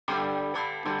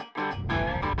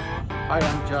Hi,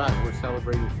 I'm John. We're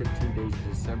celebrating 15 days of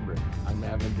December. I'm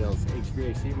Avondale's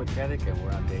HVAC mechanic and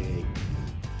we're on day 8.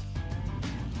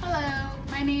 Hello,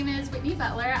 my name is Whitney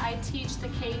Butler. I teach the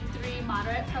K-3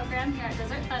 moderate program here at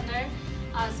Desert Thunder,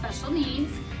 special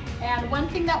needs. And one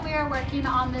thing that we are working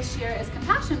on this year is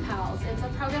Compassion Pals. It's a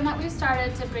program that we've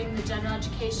started to bring the general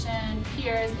education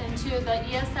peers into the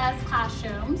ESS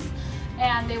classrooms.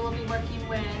 And they will be working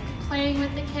with playing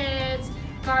with the kids,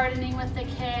 gardening with the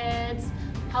kids,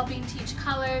 helping teach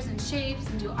colors and shapes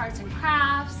and do arts and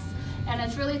crafts. And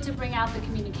it's really to bring out the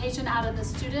communication out of the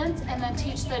students and then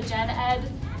teach the gen ed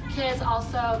kids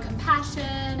also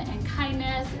compassion and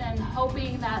kindness and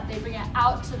hoping that they bring it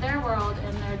out to their world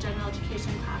in their general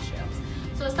education classrooms.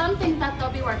 So some things that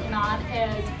they'll be working on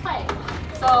is play.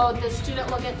 So the student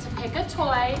will get to pick a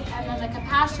toy and then the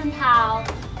Compassion Pal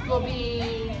will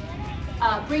be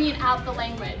bringing out the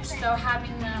language. So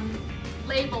having them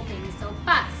label things, so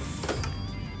bus,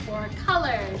 or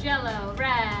colors, yellow,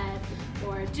 red,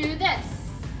 or do this.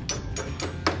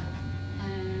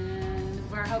 And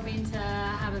we're hoping to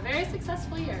have a very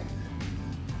successful year.